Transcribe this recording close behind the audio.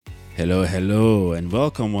Hello, and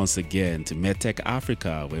welcome once again to MedTech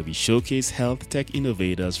Africa, where we showcase health tech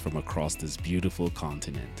innovators from across this beautiful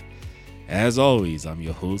continent. As always, I'm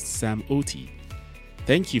your host, Sam Oti.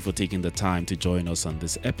 Thank you for taking the time to join us on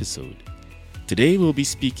this episode. Today, we'll be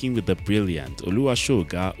speaking with the brilliant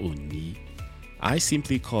Oluwashoga Oni. I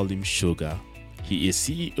simply call him Shoga. He is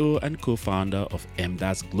CEO and co-founder of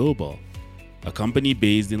MDAS Global, a company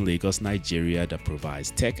based in Lagos, Nigeria that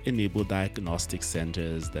provides tech-enabled diagnostic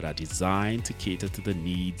centers that are designed to cater to the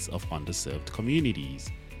needs of underserved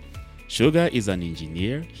communities. Shoga is an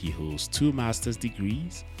engineer. He holds 2 master's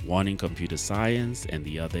degrees, one in computer science and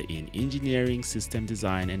the other in engineering, system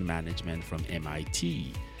design, and management from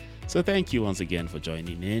MIT. So thank you once again for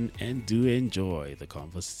joining in, and do enjoy the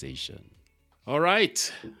conversation. All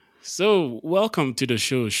right. So, welcome to the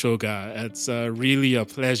show, Shoga. It's really a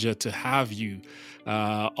pleasure to have you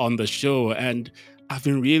on the show, and I've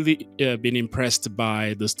been really been impressed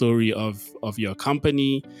by the story of your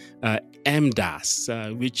company,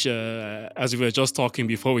 MDAS, which, as we were just talking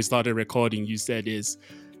before we started recording, you said is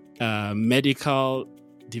medical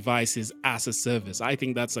devices as a service. I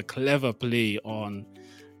think that's a clever play on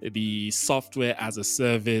the software as a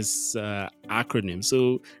service acronym.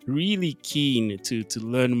 So really keen to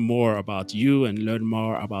learn more about you and learn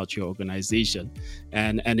more about your organization.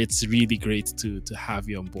 And it's really great to have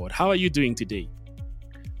you on board. How are you doing today?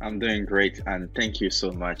 I'm doing great, and thank you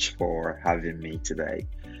so much for having me today.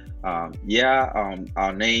 Our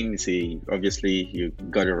name is obviously you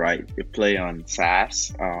got it right. A play on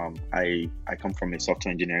SaaS. I come from a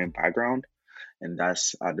software engineering background, and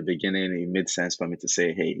that's at the beginning, it made sense for me to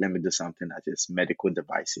say, hey, let me do something that is medical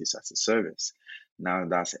devices as a service. Now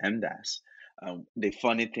that's MDAS. The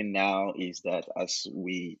funny thing now is that as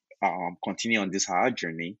we continue on this hard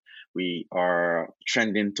journey, we are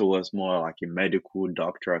trending towards more like a medical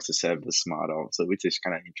doctor as a service model, so which is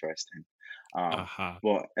kind of interesting. Um, Aha.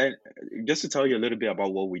 well, and just to tell you a little bit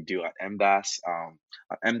about what we do at MDAS,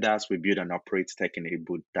 we build and operate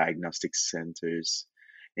tech-enabled diagnostic centers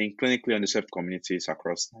in clinically underserved communities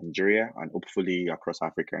across Nigeria and hopefully across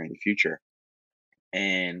Africa in the future.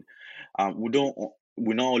 And we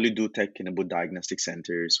not only do tech-enabled diagnostic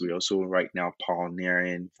centers, we also right now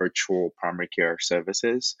pioneering virtual primary care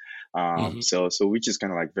services. So which is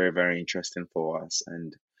kind of like very, very interesting for us.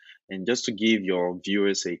 And just to give your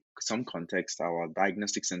viewers some context, our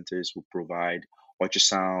diagnostic centers will provide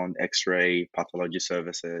ultrasound, X-ray, pathology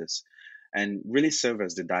services, and really serve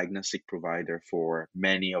as the diagnostic provider for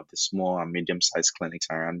many of the small and medium-sized clinics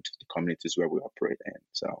around the communities where we operate in.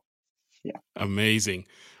 So, yeah. Amazing.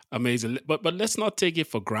 But let's not take it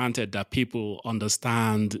for granted that people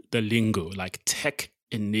understand the lingo, like tech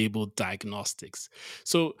enabled diagnostics.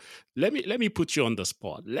 So let me put you on the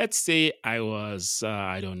spot. Let's say I was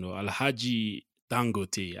I don't know, Alhaji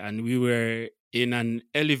Dangote, and we were in an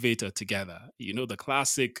elevator together, the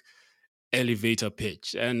classic elevator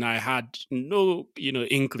pitch, and I had no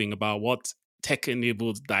inkling about what tech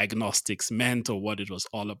enabled diagnostics meant or what it was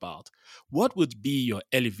all about. What would be your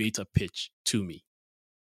elevator pitch to me?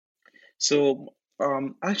 So,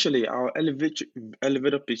 actually, our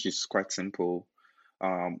elevator pitch is quite simple.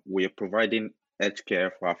 We are providing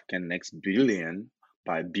healthcare for African next billion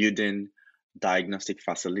by building diagnostic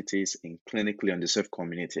facilities in clinically underserved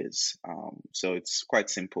communities. So it's quite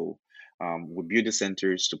simple. We build the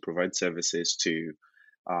centers to provide services to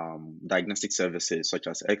diagnostic services such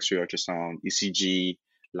as X-ray, ultrasound, ECG,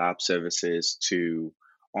 lab services to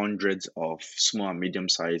hundreds of small and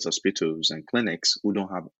medium-sized hospitals and clinics who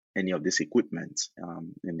don't have any of this equipment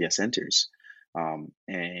in their centers.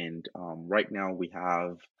 Right now we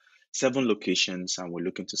have 7 locations, and we're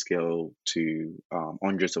looking to scale to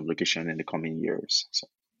hundreds of locations in the coming years. So.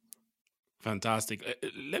 Fantastic.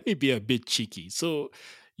 Let me be a bit cheeky. So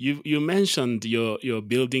you mentioned you're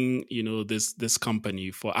building, this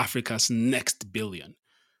company for Africa's next billion.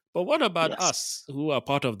 But what about Yes. us who are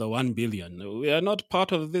part of the 1 billion? We are not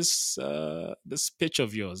part of this this pitch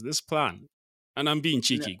of yours, this plan. And I'm being No,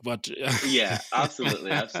 cheeky, but yeah,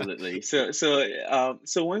 absolutely, absolutely.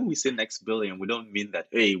 So when we say next billion, we don't mean that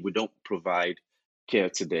hey, we don't provide care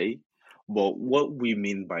today, but what we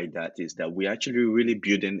mean by that is that we're actually really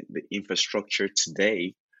building the infrastructure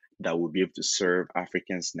today that will be able to serve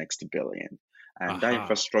Africans next billion, and that aha.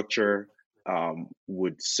 infrastructure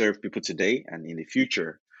would serve people today and in the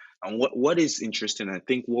future. And what is interesting, I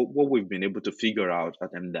think, what we've been able to figure out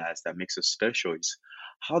at MDAS that makes us special is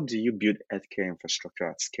how do you build healthcare infrastructure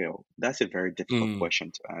at scale? That's a very difficult Mm,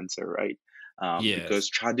 question to answer, right? Because yes.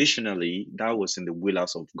 traditionally, that was in the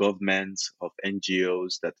wheelhouse of governments, of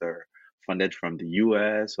NGOs that are funded from the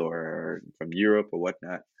US or from Europe or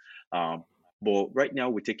whatnot. Um, But right now,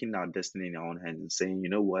 we're taking our destiny in our own hands and saying, you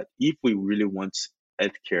know what, if we really want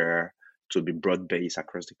healthcare to be broad based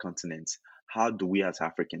across the continent, how do we as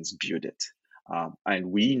Africans build it?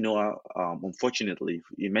 And we know, unfortunately,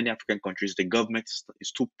 in many African countries, the government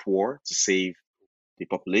is too poor to save the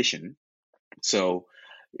population. So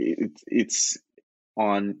it's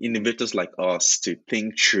on innovators like us to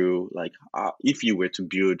think through, like, if you were to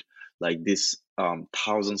build like this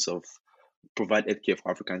thousands of provide healthcare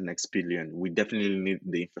for Africa's next billion, we definitely need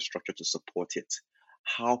the infrastructure to support it.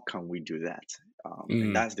 How can we do that?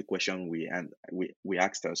 And Mm. that's the question we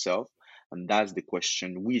asked ourselves, and that's the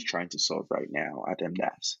question we're trying to solve right now at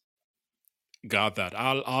MDAS. Got that.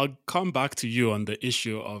 I'll come back to you on the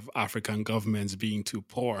issue of African governments being too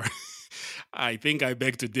poor. I think I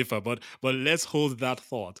beg to differ, but let's hold that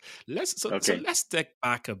thought. So Okay. let's step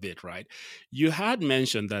back a bit, right? You had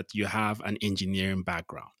mentioned that you have an engineering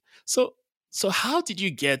background. So so how did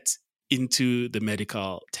you get into the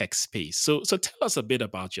medical tech space? So tell us a bit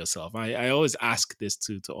about yourself. I always ask this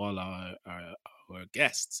to all our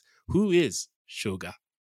guests. Who is Shoga?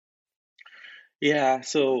 Yeah,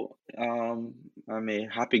 so I'm a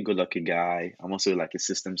happy-go-lucky guy. I'm also like a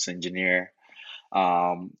systems engineer.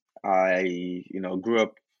 I grew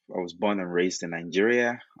up, I was born and raised in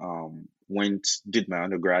Nigeria. Did my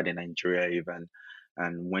undergrad in Nigeria even,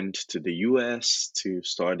 and went to the US to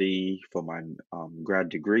study for my grad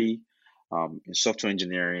degree in software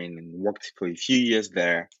engineering and worked for a few years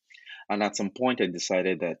there. And at some point, I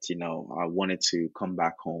decided that, I wanted to come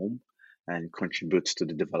back home and contribute to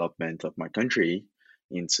the development of my country.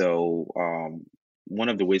 And so, one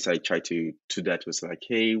of the ways I tried to do that was like,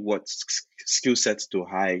 hey, what skill sets do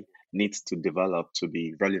I need to develop to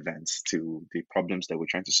be relevant to the problems that we're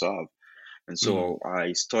trying to solve? And Mm, so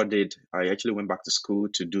I actually went back to school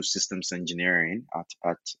to do systems engineering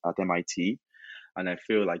at MIT. And I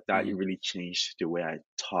feel like that it mm, really changed the way I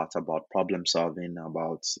thought about problem solving,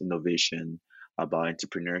 about innovation, about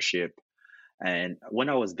entrepreneurship. And when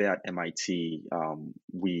I was there at MIT,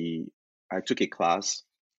 I took a class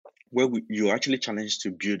where you're actually challenged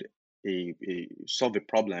to build solve a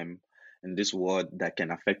problem in this world that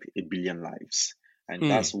can affect a billion lives. And mm.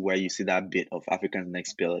 that's where you see that bit of Africa's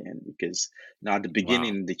next billion, because now at the Wow.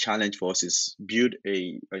 beginning, the challenge for us is build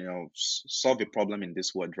solve a problem in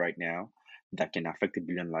this world right now that can affect a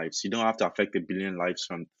billion lives. You don't have to affect a billion lives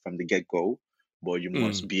from the get go, but you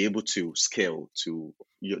must Mm, be able to scale to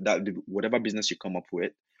whatever business you come up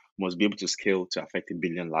with must be able to scale to affect a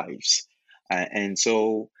billion lives. And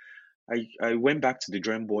so I went back to the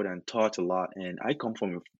drawing board and taught a lot. And I come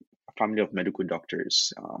from a family of medical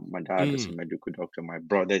doctors. My dad is a mm. medical doctor. My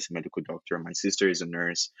brother is a medical doctor. My sister is a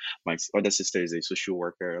nurse. My other sister is a social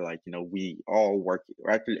worker. Like, we all work.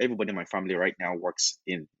 Actually, everybody in my family right now works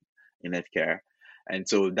in healthcare. And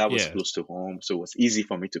so that was Yes. close to home. So it was easy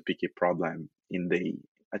for me to pick a problem in the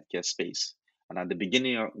healthcare space. And at the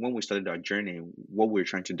beginning, when we started our journey, what we were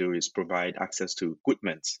trying to do is provide access to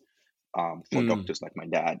equipment for Mm. doctors like my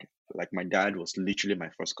dad. Like my dad was literally my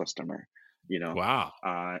first customer, you know. Wow.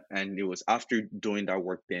 And it was after doing that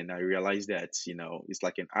work, then I realized that, it's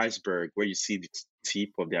like an iceberg where you see the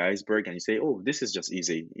tip of the iceberg and you say, oh, this is just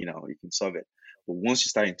easy, you can solve it. But once you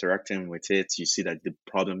start interacting with it, you see that the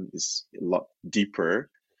problem is a lot deeper.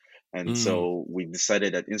 And Mm. so we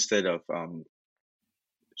decided that instead of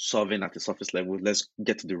solving at the surface level, let's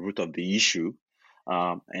get to the root of the issue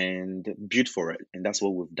and build for it. And that's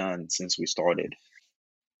what we've done since we started.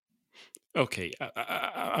 Okay.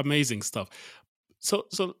 Amazing stuff. So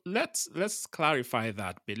let's clarify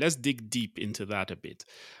that bit. Let's dig deep into that a bit.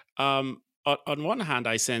 On one hand,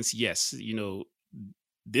 I sense yes,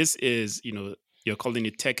 this is you're calling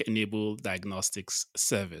it tech-enabled diagnostics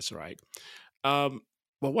service, right? Um,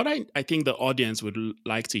 but what I think the audience would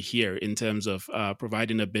like to hear in terms of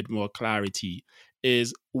providing a bit more clarity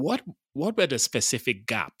is what were the specific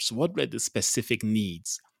gaps? What were the specific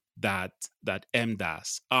needs that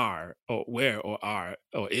MDAS are or were or are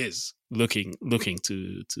or is looking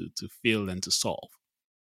to fill and to solve?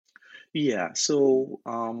 Yeah, so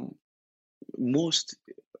most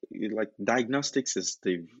like diagnostics is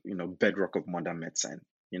the bedrock of modern medicine.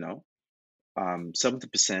 You know,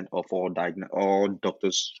 70% of all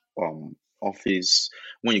doctors office,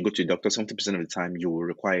 when you go to a doctor, 70% of the time you will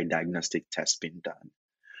require a diagnostic test being done.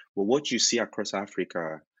 But what you see across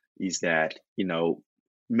Africa is that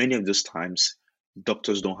many of those times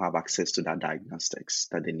doctors don't have access to that diagnostics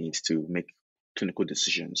that they need to make clinical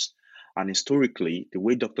decisions. And historically, the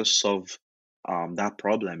way doctors solve that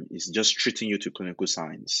problem is just treating you to clinical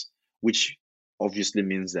signs, which obviously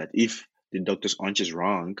means that if the doctor's hunch is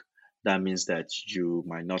wrong, that means that you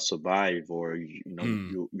might not survive, or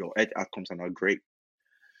Mm. your health outcomes are not great.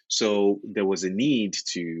 So there was a need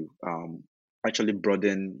to actually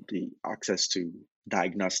broaden the access to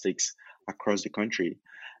diagnostics across the country.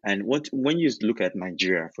 And when you look at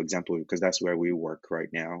Nigeria, for example, because that's where we work right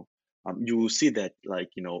now, you will see that, like,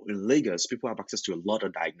 in Lagos, people have access to a lot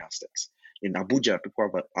of diagnostics. In Abuja, people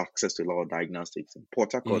have access to a lot of diagnostics. In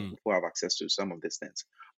Port Harcourt, Mm. people have access to some of these things.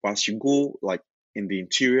 But as you go, like, in the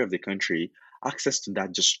interior of the country, access to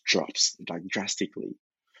that just drops, like, drastically.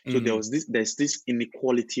 So Mm. there's this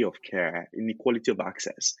inequality of care, inequality of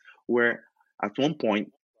access, where at one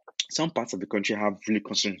point some parts of the country have really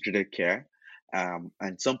concentrated care,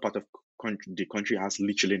 and some part of the country has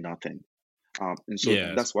literally nothing. And so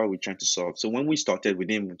Yes. that's why we're trying to solve. So when we started, we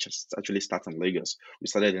didn't just actually start in Lagos. We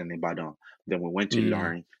started in Ibadan, then we went to Mm.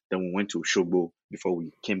 Ilorin, then we went to Osogbo before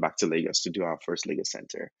we came back to Lagos to do our first Lagos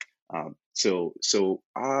center. So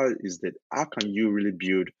how is that? How can you really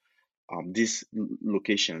build these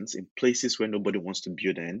locations in places where nobody wants to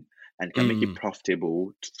build in, and can make it Mm.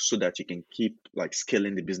 profitable, so that you can keep, like,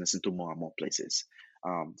 scaling the business into more and more places.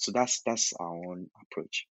 So that's our own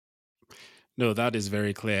approach. No, that is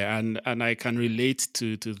very clear, and I can relate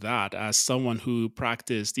to that as someone who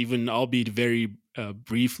practiced, even albeit very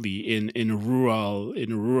briefly, in rural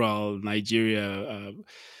Nigeria,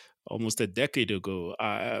 almost a decade ago.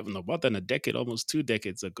 No, more than a decade, almost 2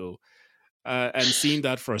 decades ago. And seeing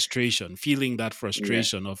that frustration, feeling that Yeah.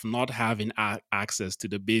 frustration of not having access to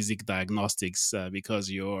the basic diagnostics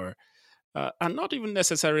because you're and not even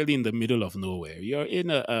necessarily in the middle of nowhere. You're in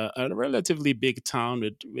a relatively big town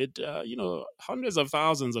with hundreds of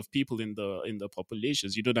thousands of people in the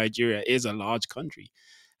populations. Nigeria is a large country,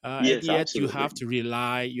 and Yes, yet absolutely.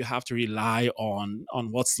 you have to rely on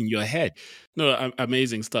what's in your head. No,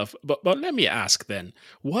 amazing stuff. But let me ask then,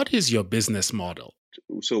 what is your business model?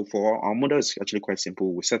 So for our model is actually quite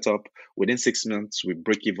simple. We set up within 6 months, we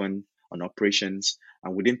break even on operations,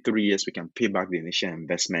 and within 3 years, we can pay back the initial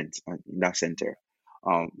investment in that center.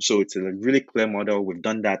 So it's a really clear model. We've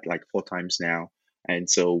done that like 4 times now, and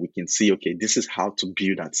so we can see, okay, this is how to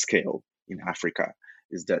build at scale in Africa.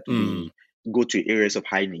 Is that Mm. we go to areas of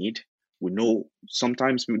high need. We know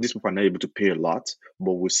sometimes these people are not able to pay a lot,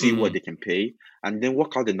 but we'll see what Mm. they can pay, and then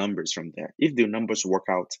work out the numbers from there. If the numbers work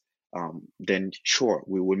out, then sure,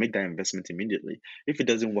 we will make that investment immediately. If it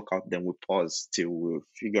doesn't work out, then we pause till we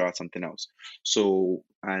figure out something else. So,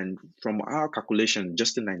 and from our calculation,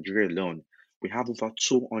 just in Nigeria alone, we have over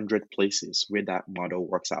 200 places where that model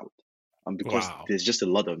works out, because Wow. there's just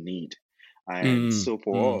a lot of need. And Mm. so Mm.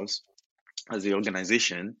 for us, as the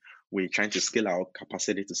organization, we're trying to scale our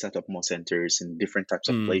capacity to set up more centers in different types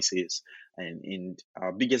of Mm. places. And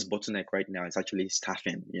our biggest bottleneck right now is actually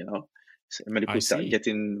staffing, I medical staff, see.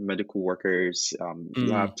 getting medical workers, Mm.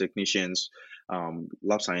 lab technicians,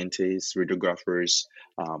 lab scientists, radiographers,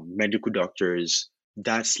 medical doctors.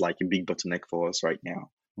 That's like a big bottleneck for us right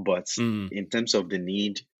now. But Mm. in terms of the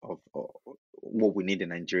need of what we need in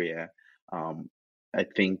Nigeria, um, I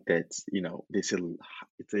think that,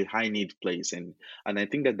 it's a high need place, and I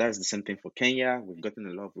think that that's the same thing for Kenya. We've gotten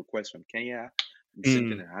a lot of requests from Kenya. The same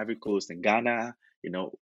thing Mm. in Ivory Coast and Ghana. You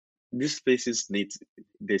know, these places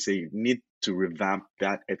there's a need to revamp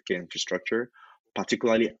that healthcare infrastructure,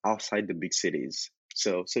 particularly outside the big cities.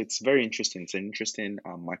 So it's very interesting. It's an interesting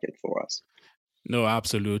market for us. No,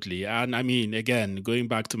 absolutely. And I mean, again, going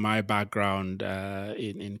back to my background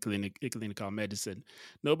in clinical medicine,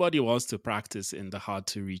 nobody wants to practice in the hard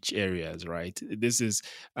to reach areas, right? This is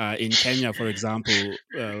in Kenya, for example,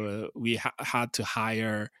 we had to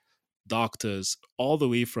hire doctors all the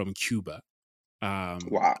way from Cuba, um,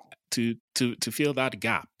 Wow. to fill that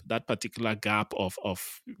gap, that particular gap of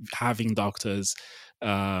having doctors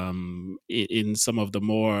in some of the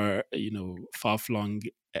more far flung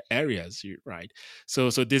areas, right? So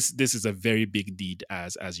this is a very big need,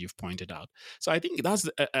 as you've pointed out. So I think that's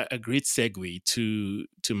a great segue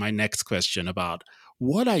to my next question about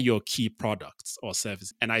what are your key products or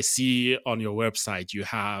services. And I see on your website you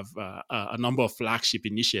have a number of flagship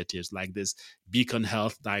initiatives like this Beacon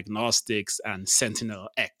Health Diagnostics and Sentinel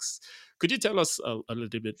X. Could you tell us a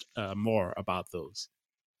little bit more about those?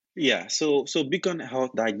 Yeah, so Beacon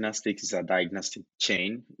Health Diagnostics is a diagnostic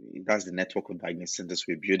chain. That's the network of diagnostic centers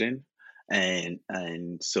we're building,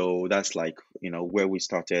 and so that's, like, where we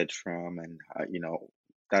started from, and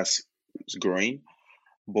that's it's growing.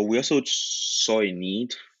 But we also saw a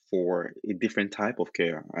need for a different type of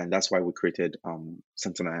care, and that's why we created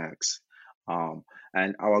Sentinel X. Um,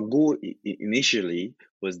 and our goal initially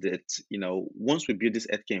was that, once we build this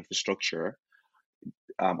healthcare infrastructure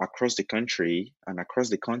across the country and across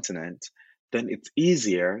the continent, then it's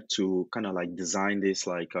easier to kind of like design this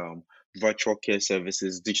like virtual care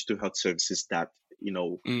services, digital health services that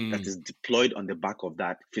that Mm, is deployed on the back of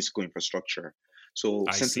that physical infrastructure. So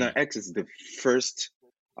I Sentinel see. X is the first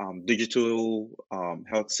digital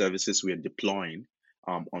health services we are deploying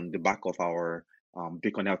on the back of our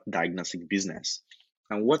Beacon Health diagnostic business.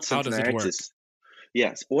 And what How does Sentinel it X work? is,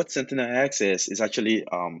 yes, what Sentinel X is actually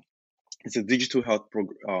it's a digital health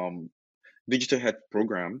program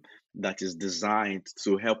that is designed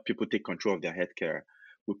to help people take control of their healthcare.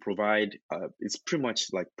 We provide it's pretty much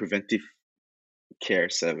like preventive care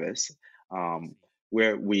service, um,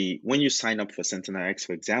 where when you sign up for Sentinel X,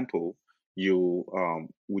 for example, you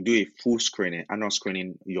we do a full screening, annual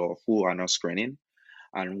screening, your full annual screening,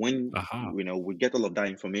 and when Aha, we get all of that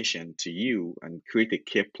information to you and create a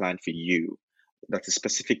care plan for you that is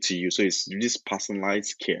specific to you. So it's this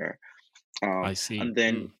personalized care, I see. and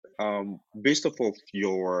then Mm. based off of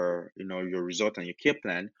your your result and your care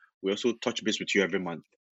plan, we also touch base with you every month.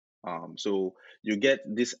 So you get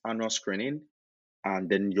this annual screening, and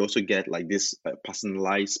then you also get like this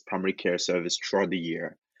personalized primary care service throughout the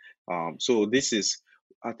year. So this is,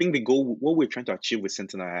 I think, the goal. What we're trying to achieve with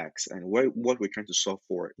Sentinel X, and what we're trying to solve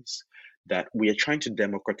for is that we are trying to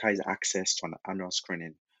democratize access to an annual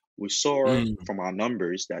screening. We saw Mm. from our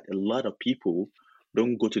numbers that a lot of people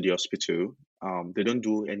don't go to the hospital. They don't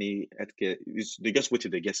do any healthcare. They just wait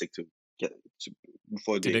till they get sick to get to,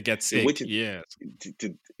 before Did they they get they wait sick? till, Yes.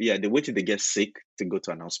 yeah, they wait till they get sick to go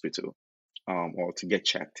to an hospital, or to get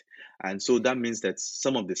checked. And so that means that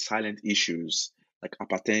some of the silent issues like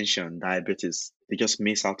hypertension, diabetes, they just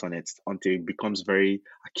miss out on it until it becomes very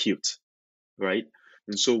acute, right?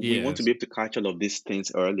 And so we want to Yes. be able to catch all of these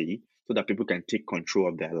things early so that people can take control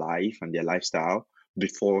of their life and their lifestyle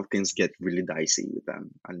before things get really dicey with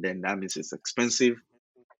them. And then that means it's expensive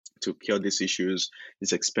to cure these issues.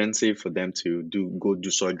 It's expensive for them to do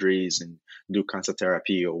surgeries and do cancer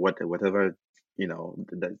therapy or whatever.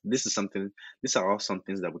 That this is something. These are all some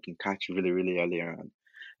things that we can catch really, really early on.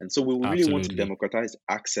 And so we really want to Absolutely. democratize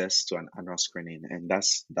access to an annual screening, and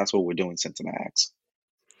that's what we're doing, Sentinel X.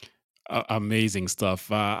 Amazing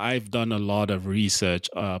stuff. I've done a lot of research,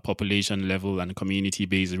 population level and community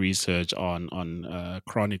based research on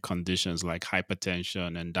chronic conditions like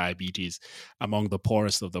hypertension and diabetes among the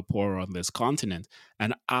poorest of the poor on this continent.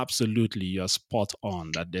 And absolutely, you're spot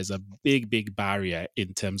on that there's a big barrier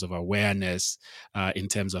in terms of awareness, in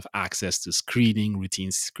terms of access to screening,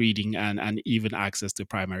 routine screening, and even access to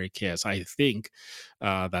primary care. So I think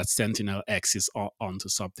that Sentinel X is onto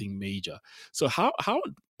something major. So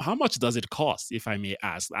how much does it cost, if I may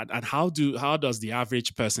ask? And how does the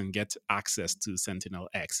average person get access to Sentinel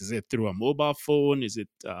X? Is it through a mobile phone? Is it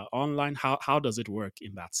online? How does it work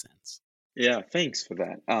in that sense? Yeah, thanks for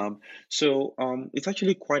that. It's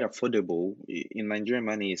actually quite affordable. In Nigerian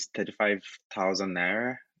money, it's 35,000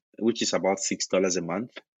 naira, which is about $6 a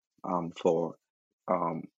month, for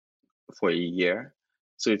um, a year.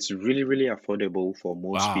 So it's really, really affordable for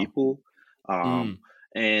most Wow. people. Um, Mm,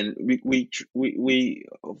 and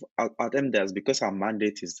at MDAS, because our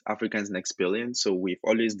mandate is Africans Next Billion, so we've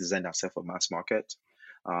always designed ourselves for mass market.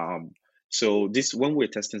 Um, so this when we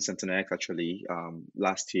were testing Sentinel X actually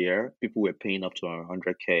last year, people were paying up to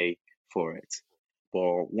 100K for it.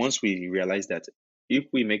 But once we realized that if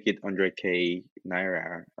we make it 100K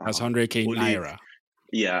naira, that's 100K only naira.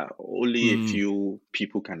 only a Mm, few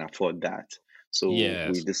people can afford that. So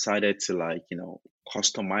we yes. decided to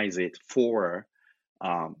customize it for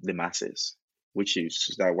the masses, which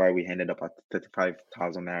is that why we ended up at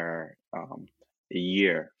 35,000 naira a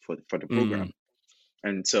year for the Mm, program.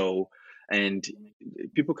 And so and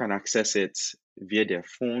people can access it via their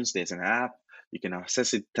phones. There's an app. You can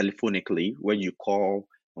access it telephonically where you call,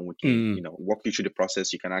 and we can mm, walk you through the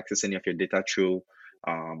process. You can access any of your data through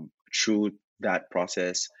that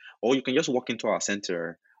process, or you can just walk into our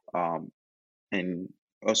center, um, and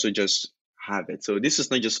also just have it. So this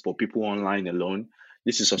is not just for people online alone.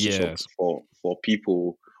 This is also yes. for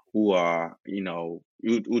people who are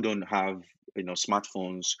who don't have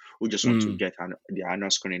smartphones, who just want to Mm, get the annual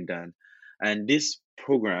screening done. And this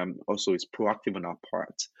program also is proactive on our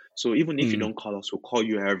part. So even if you mm. don't call us, we'll call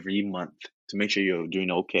you every month to make sure you're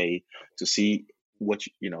doing okay, to see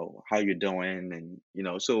how you're doing,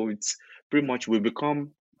 and so it's pretty much we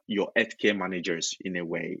become your healthcare managers in a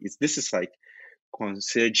way. This is like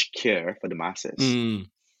concierge care for the masses. Mm.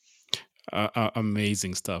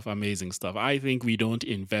 Amazing stuff. Amazing stuff. I think we don't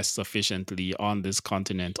invest sufficiently on this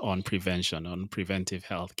continent on prevention, on preventive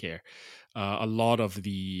healthcare. A lot of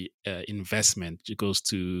the investment goes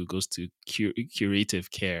to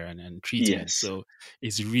curative care and treatment. Yes, So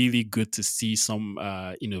it's really good to see some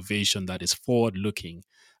innovation that is forward looking.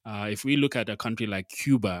 If we look at a country like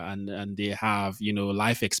Cuba and they have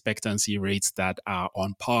life expectancy rates that are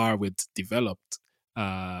on par with developed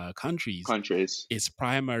countries, countries. it's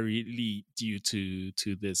primarily due to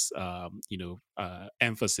this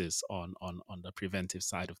emphasis on the preventive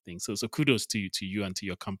side of things. So kudos to you and to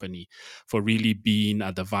your company for really being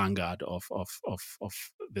at the vanguard of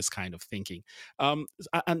this kind of thinking. And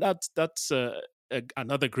that's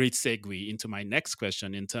another great segue into my next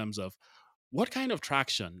question in terms of what kind of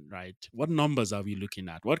traction, right? What numbers are we looking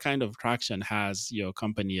at? What kind of traction has your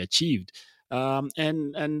company achieved? And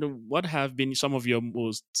what have been some of your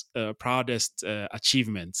most proudest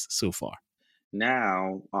achievements so far?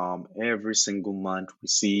 Now, every single month we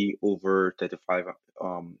see over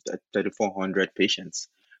 3,400 patients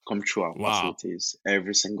come through our Wow. facilities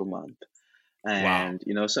every single month. Wow. And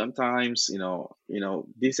sometimes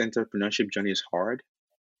this entrepreneurship journey is hard.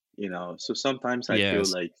 So sometimes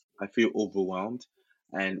Yes. I feel overwhelmed.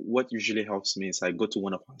 And what usually helps me is I go to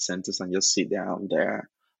one of our centers and just sit down there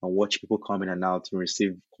and watch people come in and out to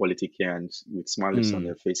receive quality care and with smiles on Mm,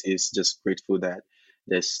 their faces, just grateful that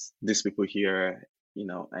there's these people here,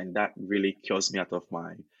 and that really cures me out of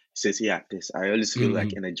my says, yeah, this I always feel like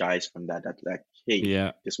mhm. energized from that, like, hey,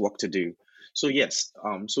 Yeah. there's work to do. So yes,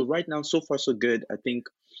 so right now, so far so good. I think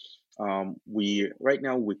we right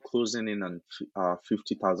now we're closing in on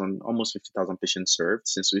 50,000, almost 50,000 patients served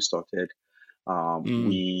since we started. Mm,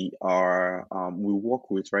 We work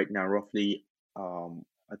with right now roughly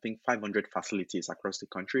I think 500 facilities across the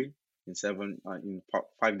country in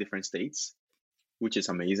five different states, which is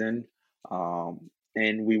amazing.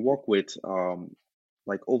 And we work with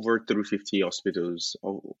like over 350 hospitals.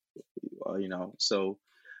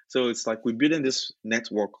 So it's like we're building this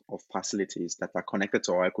network of facilities that are connected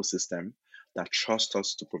to our ecosystem that trust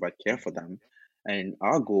us to provide care for them. And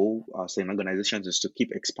our goal as an organization is to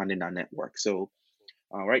keep expanding that network. So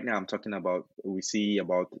right now, I'm talking about we see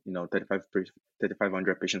about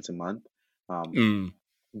 3,500 patients a month. Um, mm.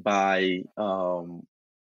 by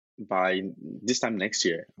by this time next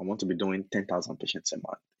year, I want to be doing 10,000 patients a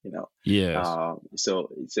month. Yes.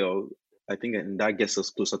 So I think that gets us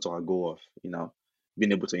closer to our goal of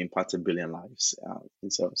being able to impact 1 billion lives.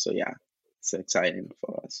 And so yeah, it's exciting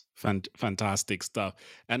for us. Fantastic stuff.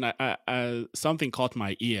 And something caught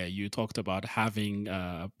my ear. You talked about having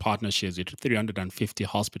partnerships with 350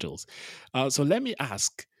 hospitals. So let me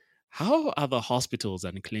ask, how are the hospitals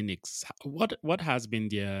and clinics? What has been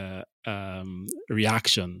their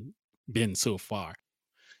reaction been so far?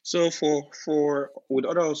 So for with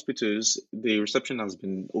other hospitals, the reception has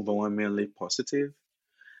been overwhelmingly positive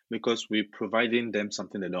because we're providing them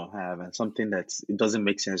something they don't have and something that it doesn't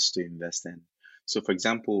make sense to invest in. So, for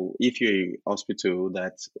example, if you're a hospital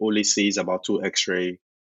that only sees about two X-ray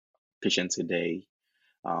patients a day,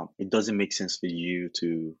 it doesn't make sense for you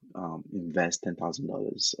to invest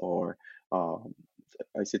 $10,000 or um,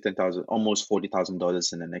 I say 10,000, almost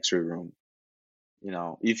 $40,000 in an X-ray room.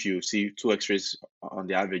 If you see two X-rays on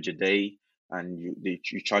the average a day, and you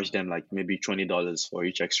charge them like maybe $20 for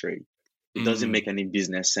each X-ray, it doesn't make Mm, any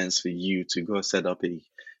business sense for you to go set up a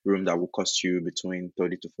room that will cost you between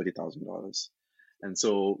 $30,000 to $40,000. And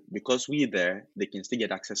so, because we're there, they can still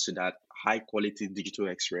get access to that high quality digital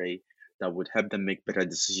X-ray that would help them make better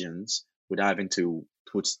decisions without having to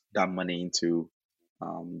put that money into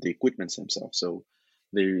the equipment themselves. So,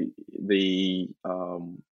 the the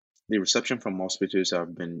um, the reception from hospitals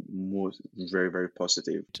have been very, very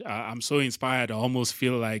positive. I'm so inspired. I almost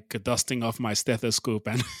feel like dusting off my stethoscope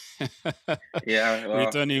and Yeah, well,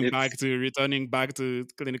 returning back to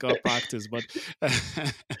clinical practice. But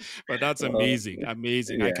but that's uh, amazing,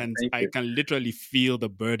 amazing. I yeah, can thank I you. can literally feel the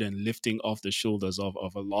burden lifting off the shoulders of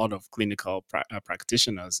a lot of clinical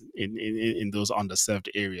practitioners in those underserved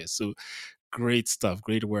areas. So great stuff,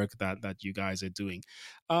 great work that you guys are doing.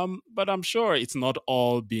 But I'm sure it's not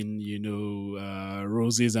all been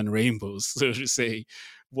roses and rainbows, so to say.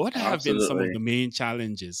 What have been some of the Absolutely. main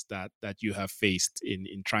challenges that you have faced in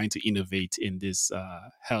trying to innovate in this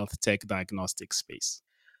health tech diagnostic space?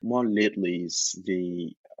 More lately is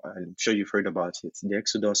I'm sure you've heard about it, the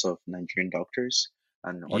exodus of Nigerian doctors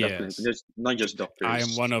and other clinical, Yes, just not just I am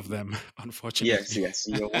doctors. one of them, Yes, unfortunately. yes,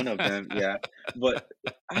 you're one of them. Yeah. But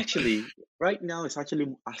actually, right now it's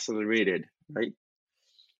actually accelerated, right?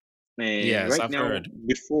 And Yes, right I've now, heard.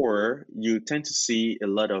 before you tend to see a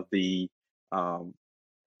lot of the um,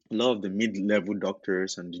 a lot of the mid-level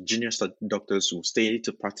doctors and the junior doctors will stay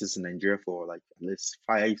to practice in Nigeria for like at least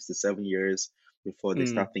 5 to 7 years before they Mm.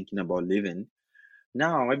 start thinking about leaving.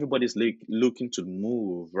 Now everybody's looking to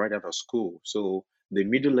move right out of school. So the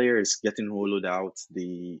middle layer is getting hollowed out.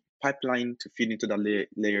 The pipeline to feed into that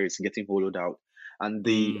layer is getting hollowed out. And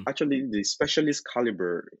Mm. the specialist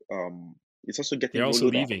caliber is also They're getting also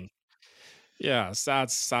hollowed out. leaving. Yeah,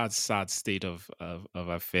 sad state of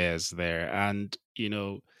affairs there. And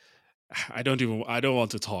I don't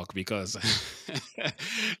want to talk because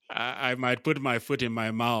I might put my foot in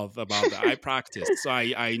my mouth about the I practiced. So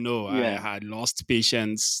I know I Yeah. had lost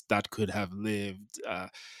patients that could have lived.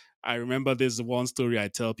 I remember this one story I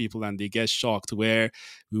tell people and they get shocked where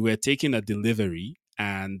we were taking a delivery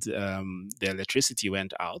and the electricity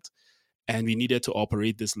went out and we needed to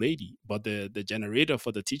operate this lady. But the generator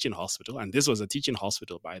for the teaching hospital, and this was a teaching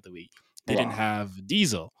hospital, by the way, didn't Wow. have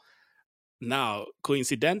diesel. Now,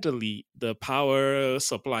 coincidentally, the power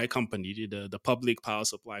supply company, the public power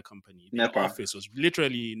supply company, their NEPA. office was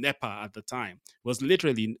literally NEPA at the time, was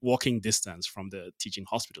literally walking distance from the teaching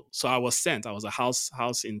hospital. So I was a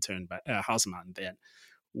house intern, houseman then,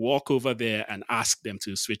 walk over there and ask them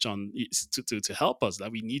to switch on to help us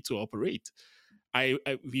that we need to operate.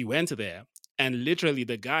 We went there and literally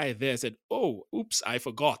the guy there said, "Oh, oops, I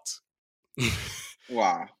forgot."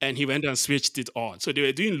 Wow. And he went and switched it on. So they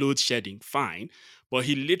were doing load shedding, fine, but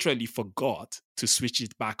he literally forgot to switch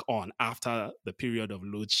it back on after the period of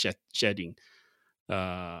load shedding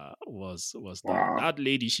was done. Wow. That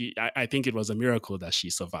lady, I think it was a miracle that she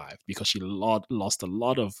survived because she lost a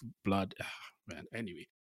lot of blood. Man, anyway,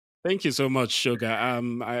 thank you so much, Sugar. I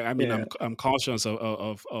mean, Yeah. I'm conscious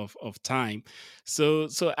of time. So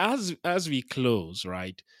as we close,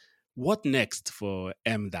 right? What next for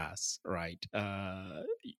MDAS, right?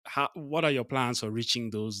 What are your plans for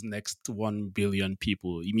reaching those next 1 billion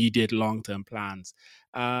people, immediate long-term plans?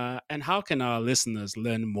 And how can our listeners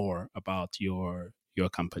learn more about your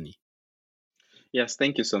company? Yes,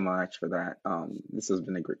 thank you so much for that. This has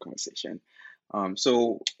been a great conversation.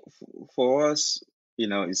 For us,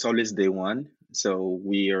 it's always day one. So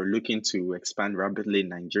we are looking to expand rapidly in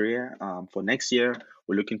Nigeria. For next year,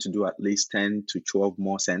 we're looking to do at least 10 to 12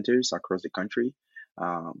 more centers across the country.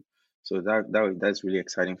 Um, so that's really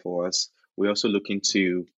exciting for us. We're also looking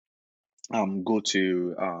to go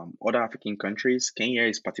to other African countries. Kenya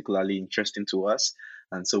is particularly interesting to us.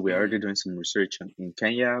 And so we're already Mm. doing some research in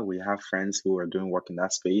Kenya. We have friends who are doing work in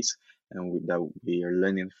that space and that we are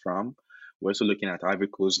learning from. We're also looking at Ivory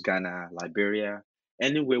Coast, Ghana, Liberia,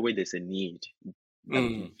 anywhere where there's a need that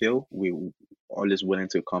we can Mm. fill. We're always willing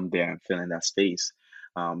to come there and fill in that space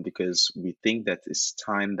because we think that it's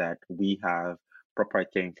time that we have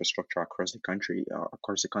proprietary infrastructure across the country,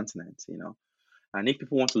 across the continent. And if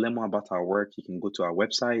people want to learn more about our work, you can go to our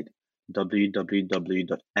website,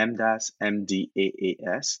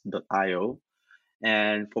 www.mdas.io.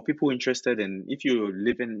 And for people interested in, if you're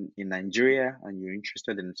living in Nigeria and you're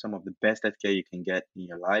interested in some of the best healthcare you can get in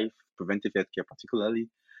your life, preventive healthcare particularly,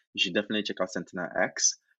 you should definitely check out Sentinel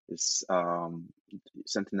X. It's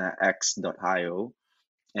sentinelx.io.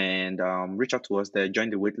 And reach out to us there, join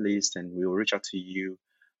the wait list, and we will reach out to you.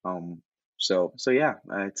 So yeah,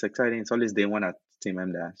 it's exciting. It's always day one at Team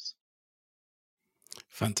MDAS.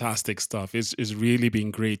 Fantastic stuff. It's really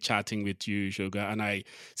been great chatting with you, Sugar, and I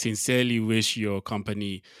sincerely wish your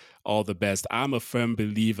company all the best. I'm a firm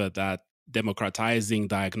believer that democratizing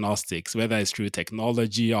diagnostics, whether it's through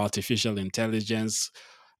technology, artificial intelligence,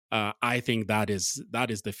 I think that is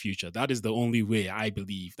the future. That is the only way I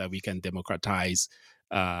believe that we can democratize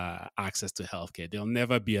access to healthcare. There'll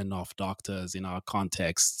never be enough doctors in our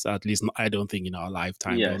context. At least I don't think in our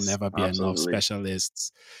lifetime there'll Yes, never be enough absolutely.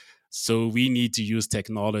 specialists. So we need to use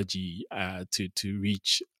technology to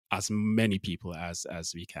reach as many people as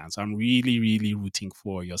we can. So I'm really rooting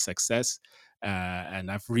for your success.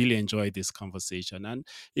 And I've really enjoyed this conversation. And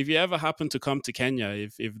if you ever happen to come to Kenya,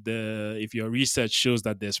 if your research shows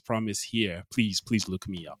that there's promise here, please look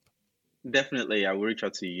me up. Definitely, I will reach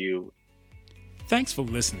out to you. Thanks for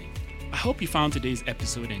listening. I hope you found today's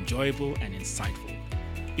episode enjoyable and insightful.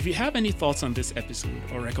 If you have any thoughts on this episode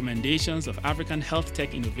or recommendations of African health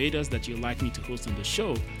tech innovators that you'd like me to host on the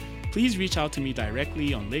show, please reach out to me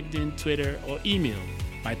directly on LinkedIn, Twitter, or email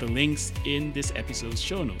by the links in this episode's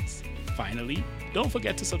show notes. Finally, don't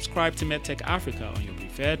forget to subscribe to MedTech Africa on your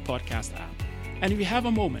preferred podcast app. And if you have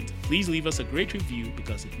a moment, please leave us a great review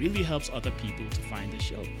because it really helps other people to find the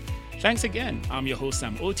show. Thanks again. I'm your host,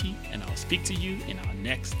 Sam Oti, and I'll speak to you in our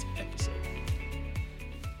next episode.